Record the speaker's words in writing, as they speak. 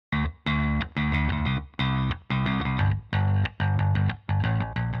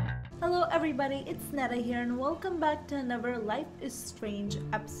Hello everybody, it's Neda here and welcome back to another Life is Strange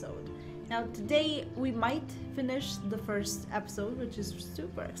episode. Now today we might finish the first episode, which is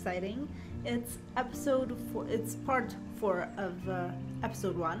super exciting. It's it's part 4 of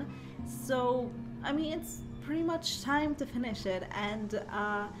episode 1. So, I mean, it's pretty much time to finish it, and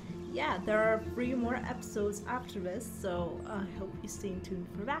yeah, there are 3 more episodes after this, so I hope you stay tuned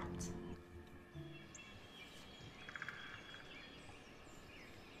for that.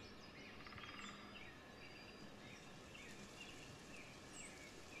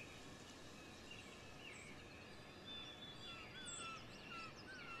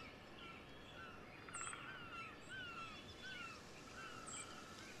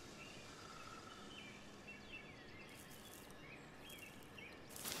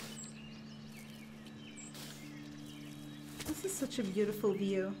 This is such a beautiful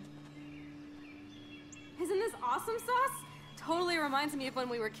view. Isn't this awesome sauce? Totally reminds me of when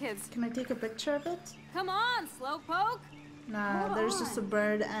we were kids. Can I take a picture of it? Come on, slowpoke! Nah, Hold there's on. just a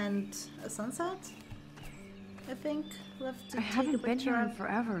bird and a sunset, I think, left to I take a haven't been picture here in of.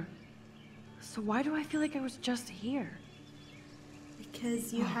 forever. So why do I feel like I was just here?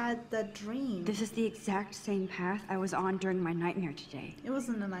 Because you had that dream. This is the exact same path I was on during my nightmare today. It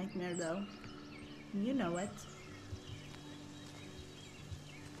wasn't a nightmare though. You know it.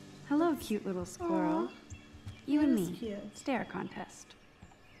 Hello, cute little squirrel. Aw, You that and is me. cute. Stare contest.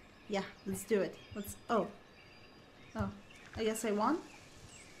 Yeah, let's do it. Oh, I guess I won.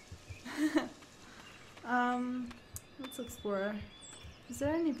 Let's explore. Is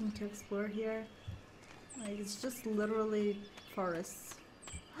there anything to explore here? Like, it's just literally forests.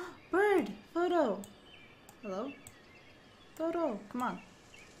 Bird! Photo! Hello? Photo! Come on.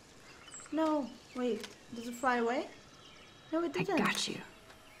 No! Wait, did it fly away? No, it I didn't. got you.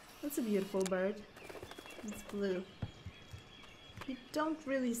 That's a beautiful bird. It's blue. You don't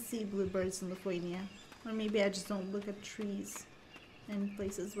really see bluebirds in Lithuania. Or maybe I just don't look at trees and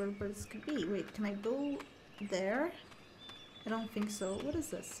places where birds could be. Wait, can I go there? I don't think so. What is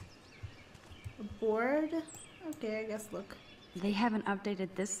this? A board? Okay, I guess look. They haven't updated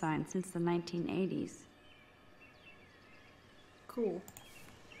this sign since the 1980s. Cool.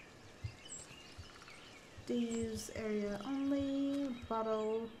 They use area only,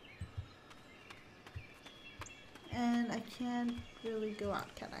 bottle. And I can't really go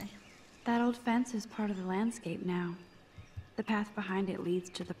out, can I? That old fence is part of the landscape now. The path behind it leads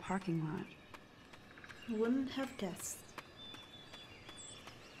to the parking lot. Wouldn't have guessed.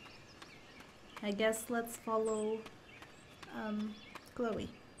 I guess let's follow Chloe.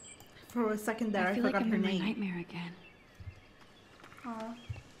 For a second there, I feel like forgot I'm her in my name. nightmare again. Aw,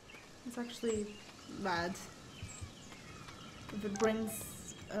 it's actually bad. If it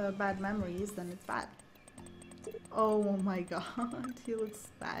brings bad memories, then it's bad. Oh my god, he looks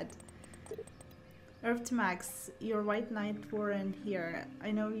bad. Earth to Max, your white knight wore in here.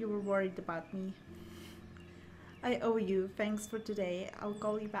 I know you were worried about me. I owe you. Thanks for today. I'll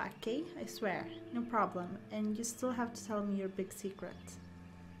call you back, okay? I swear. No problem. And you still have to tell me your big secret.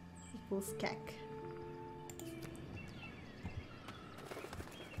 Equals kek.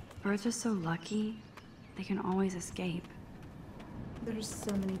 Birds are so lucky. They can always escape. There's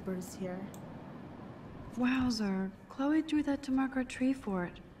so many birds here. Wowzer. Chloe drew that to mark our tree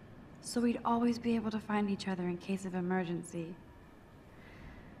fort, so we'd always be able to find each other in case of emergency.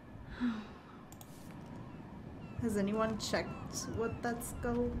 Has anyone checked what that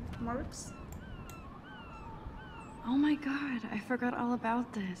skull marks? Oh my god, I forgot all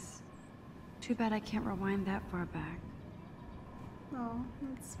about this. Too bad I can't rewind that far back. Oh,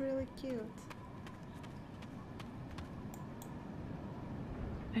 that's really cute.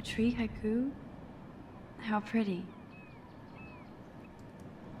 A tree haiku? How pretty.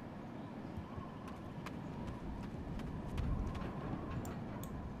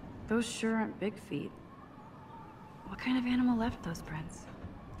 Those sure aren't big feet. What kind of animal left those prints?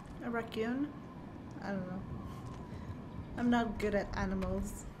 A raccoon? I don't know. I'm not good at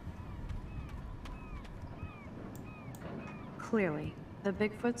animals. Clearly, the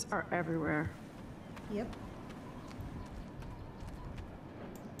Bigfoots are everywhere. Yep.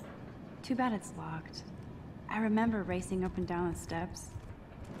 Too bad it's locked. I remember racing up and down the steps.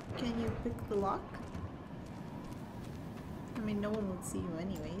 Can you pick the lock? I mean, no one would see you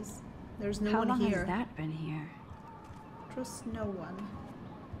anyways. There's no How one long here. has that been here? Trust no one.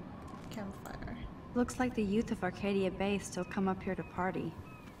 Campfire. Looks like the youth of Arcadia Bay still come up here to party.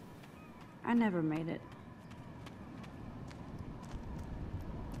 I never made it.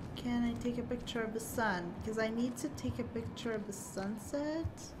 Can I take a picture of the sun? Because I need to take a picture of the sunset.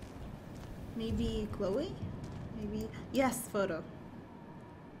 Maybe Chloe? Maybe. Yes, photo.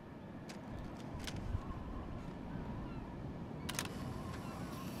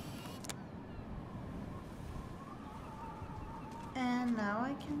 And now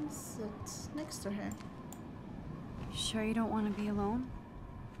I can sit next to her. Sure you don't want to be alone?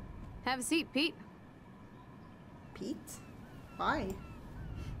 Have a seat, Pete. Pete? Why?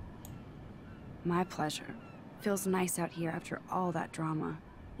 My pleasure. Feels nice out here after all that drama.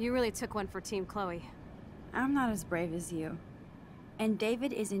 You really took one for Team Chloe. I'm not as brave as you. And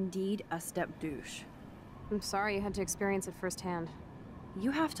David is indeed a step douche. I'm sorry you had to experience it firsthand.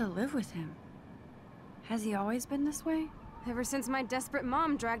 You have to live with him. Has he always been this way? Ever since my desperate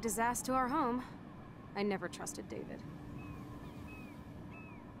mom dragged his ass to our home, I never trusted David.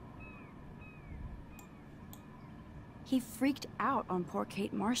 He freaked out on poor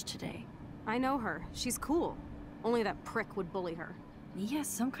Kate Marsh today. I know her. She's cool. Only that prick would bully her. He has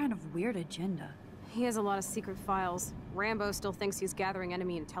some kind of weird agenda. He has a lot of secret files. Rambo still thinks he's gathering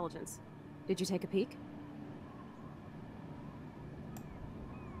enemy intelligence. Did you take a peek?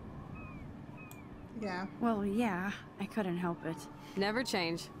 Yeah. Well, yeah, I couldn't help it. Never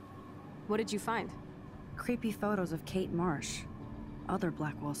change. What did you find? Creepy photos of Kate Marsh. Other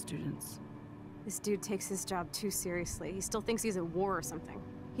Blackwell students. This dude takes his job too seriously. He still thinks he's at war or something.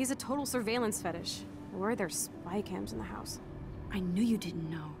 He's a total surveillance fetish. Where are there spy cams in the house? I knew you didn't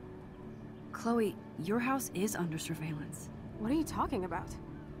know. Chloe, your house is under surveillance. What are you talking about?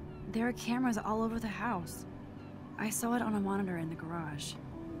 There are cameras all over the house. I saw it on a monitor in the garage.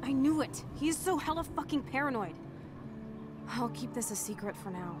 I knew it! He's so hella fucking paranoid. I'll keep this a secret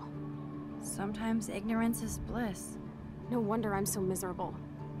for now. Sometimes ignorance is bliss. No wonder I'm so miserable.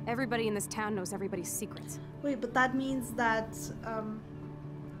 Everybody in this town knows everybody's secrets. Wait, but that means that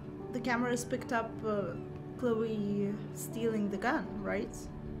the cameras picked up Chloe stealing the gun, right?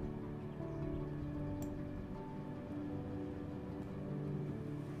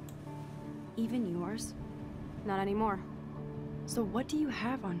 Even yours? Not anymore. So what do you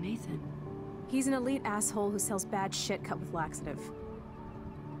have on Nathan? He's an elite asshole who sells bad shit cut with laxative.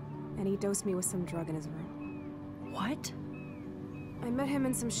 And he dosed me with some drug in his room. What? I met him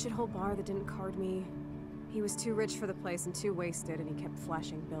in some shithole bar that didn't card me. He was too rich for the place and too wasted, and he kept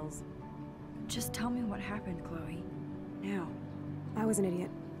flashing bills. Just tell me what happened, Chloe. Now. I was an idiot.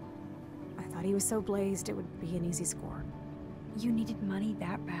 I thought he was so blazed it would be an easy score. You needed money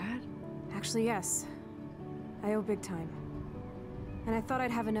that bad? Actually, yes. I owe big time. And I thought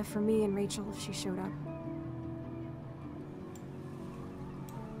I'd have enough for me and Rachel if she showed up.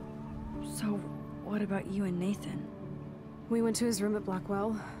 So, what about you and Nathan? We went to his room at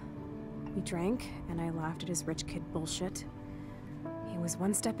Blackwell. We drank, and I laughed at his rich kid bullshit. He was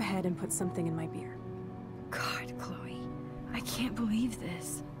one step ahead and put something in my beer. God, Chloe. I can't believe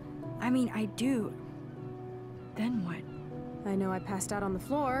this. I mean, I do. Then what? I know I passed out on the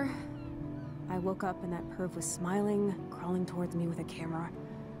floor. I woke up and that perv was smiling, crawling towards me with a camera.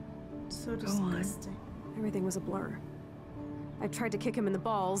 So Go on. disgusting. Everything was a blur. I tried to kick him in the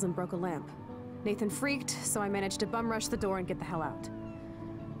balls and broke a lamp. Nathan freaked, so I managed to bum rush the door and get the hell out.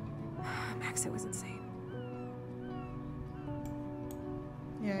 Max, it was insane.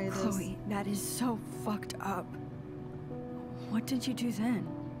 Yeah, it is. Chloe, that is so fucked up. What did you do then?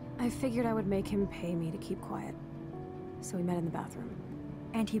 I figured I would make him pay me to keep quiet. So we met in the bathroom.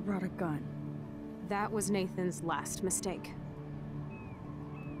 And he brought a gun. That was Nathan's last mistake.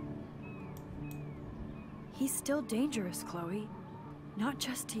 He's still dangerous, Chloe. Not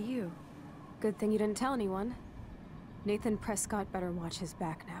just to you. Good thing you didn't tell anyone. Nathan Prescott better watch his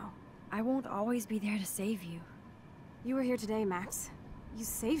back now. I won't always be there to save you. You were here today, Max. You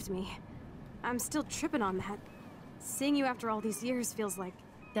saved me. I'm still tripping on that. Seeing you after all these years feels like...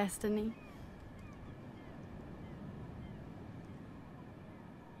 Destiny.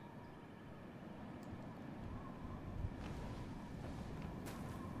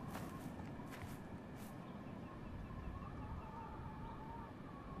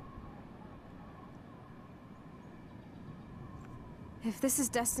 If this is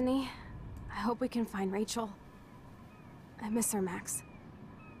destiny, I hope we can find Rachel. I miss her, Max.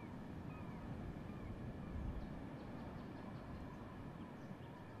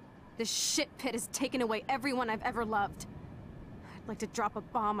 This shit pit has taken away everyone I've ever loved. I'd like to drop a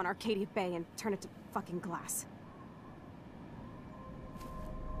bomb on Arcadia Bay and turn it to fucking glass.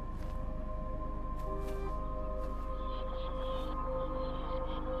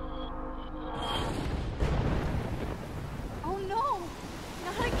 Oh no!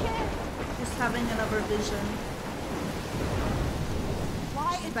 Not again! Just having another vision.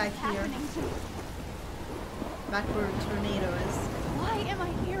 Why She's is back this here. happening to me? Back where the tornado is. Why am I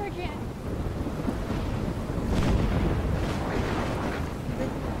here again? The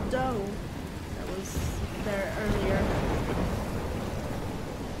doe that was there earlier.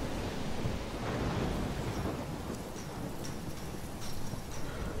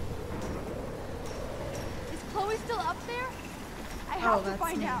 still up there? I Oh, have to that's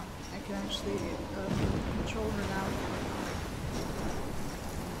find me. out. I can actually control her now.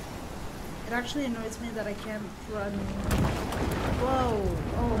 It actually annoys me that I can't run. Whoa!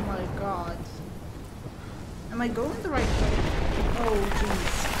 Oh my god. Am I going the right way? Oh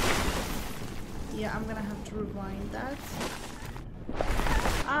jeez. Yeah, I'm gonna have to rewind that.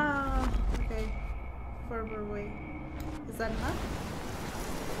 Ah, okay. Further away. Is that enough?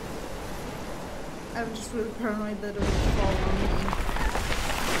 I'm just really paranoid that it will fall on me.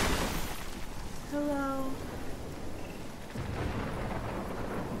 Hello.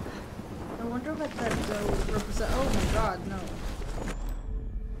 I wonder what that represent. Oh my god, no.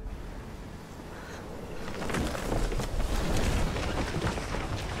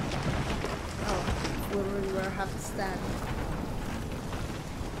 Oh, literally where I have to stand.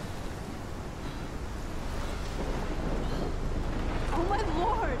 Oh my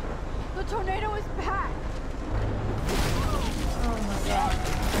lord! The tornado is back! Oh my god.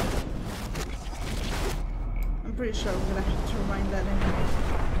 I'm pretty sure I'm gonna have to rewind that anyway.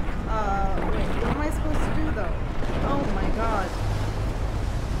 Wait, what am I supposed to do though? Oh my god.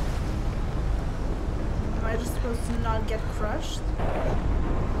 Am I just supposed to not get crushed?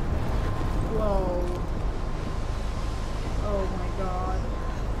 Whoa. Oh my god.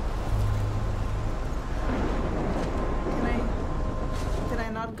 Can I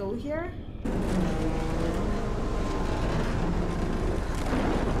not go here?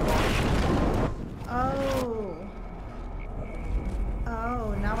 Oh.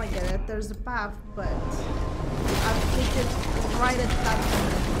 Oh, now I get it. There's a path, but I'll take it right at that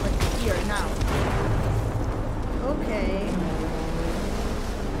moment, like here, now. Okay.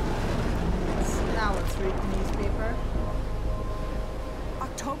 Now let's read the newspaper.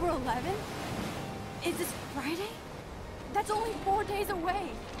 October 11th? Is this Friday? That's only 4 days away.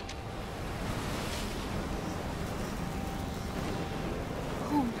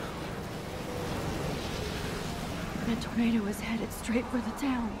 Oh no. The tornado is headed straight for the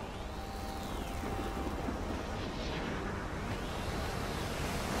town.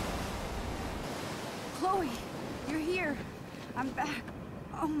 Chloe, you're here. I'm back.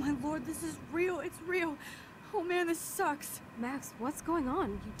 Oh my lord, this is real. It's real. Oh man, this sucks. Max, what's going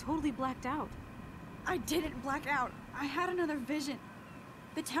on? You totally blacked out. I didn't black out. I had another vision.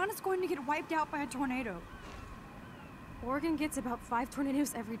 The town is going to get wiped out by a tornado. Oregon gets about 5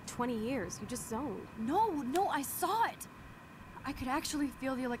 tornadoes every 20 years. You just zoned. No, I saw it. I could actually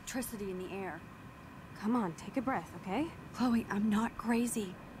feel the electricity in the air. Come on, take a breath, okay? Chloe, I'm not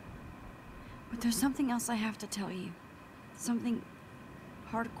crazy. But there's something else I have to tell you. Something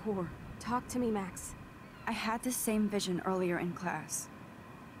hardcore. Talk to me, Max. I had this same vision earlier in class.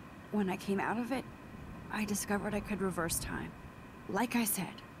 When I came out of it, I discovered I could reverse time. Like I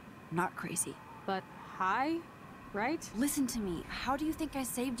said, not crazy. But high, right? Listen to me. How do you think I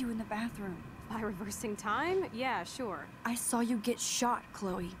saved you in the bathroom? By reversing time? Yeah, sure. I saw you get shot,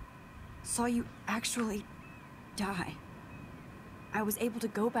 Chloe. Saw you actually die. I was able to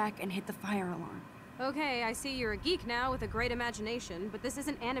go back and hit the fire alarm. Okay, I see you're a geek now with a great imagination, but this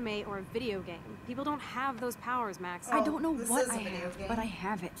isn't anime or a video game. People don't have those powers, Max. Oh, I don't know this what is a I video have, game. but I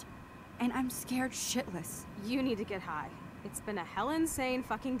have it. And I'm scared shitless. You need to get high. It's been a hell insane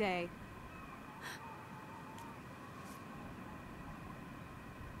fucking day.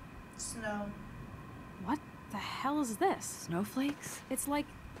 Snow. What the hell is this? Snowflakes? It's like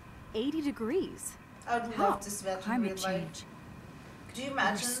 80 degrees. I would How? love to see that in Climate real life. change. Could you Our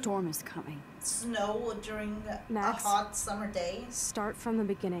imagine storm is coming. snow during Max? a hot summer day? Start from the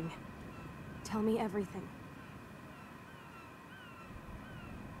beginning. Tell me everything.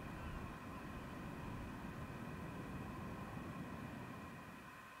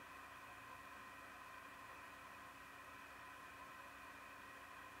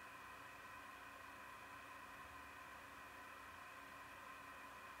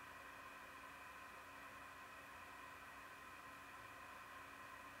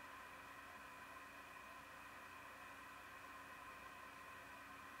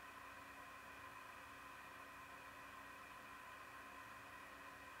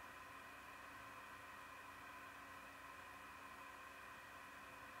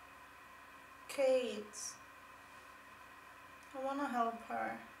 Kate. I want to help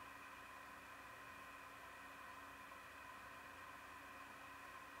her.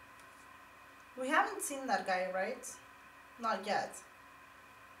 We haven't seen that guy, right? Not yet.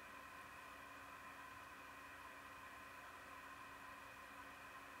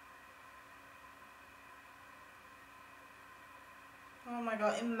 Oh my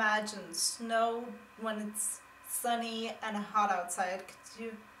god, imagine snow when it's sunny and hot outside. Could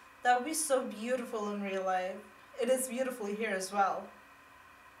you? That would be so beautiful in real life. it is beautifully here as well.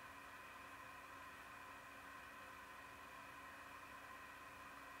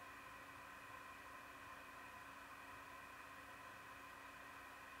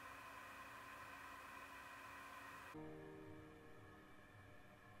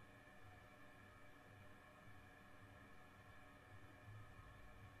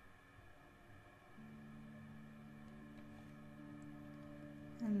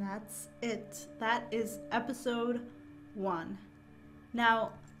 And that's it. That is episode 1.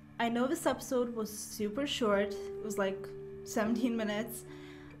 Now, I know this episode was super short. It was like 17 minutes.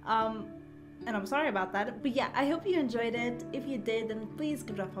 And I'm sorry about that. But yeah, I hope you enjoyed it. If you did, then please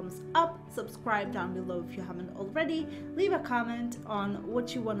give it a thumbs up. Subscribe down below if you haven't already. Leave a comment on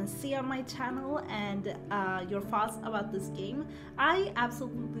what you want to see on my channel and your thoughts about this game. I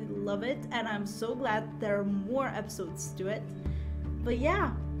absolutely love it, and I'm so glad there are more episodes to it. But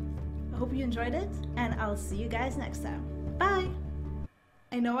yeah, I hope you enjoyed it, and I'll see you guys next time. Bye!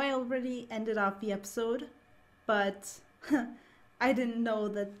 I know I already ended off the episode, but I didn't know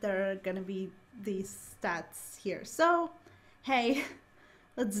that there are gonna be these stats here. So, hey,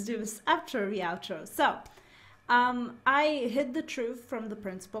 let's do this after the outro. So, I hid the truth from the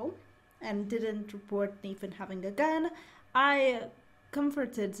principal and didn't report Nathan having a gun. I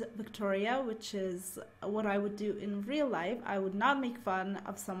comforted Victoria, which is what I would do in real life. I would not make fun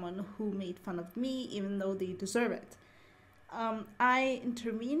of someone who made fun of me, even though they deserve it. I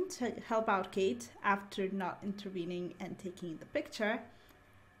intervened to help out Kate after not intervening and taking the picture,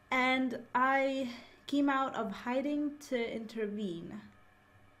 and I came out of hiding to intervene.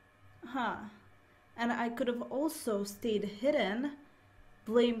 And I could have also stayed hidden,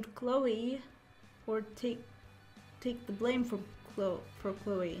 blamed Chloe, or take the blame for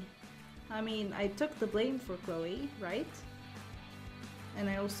Chloe. I mean, I took the blame for Chloe, right? And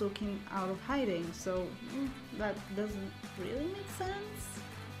I also came out of hiding, so that doesn't really make sense.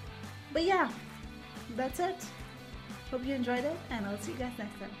 But yeah, that's it. Hope you enjoyed it, and I'll see you guys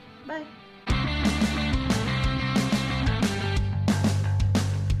next time. Bye!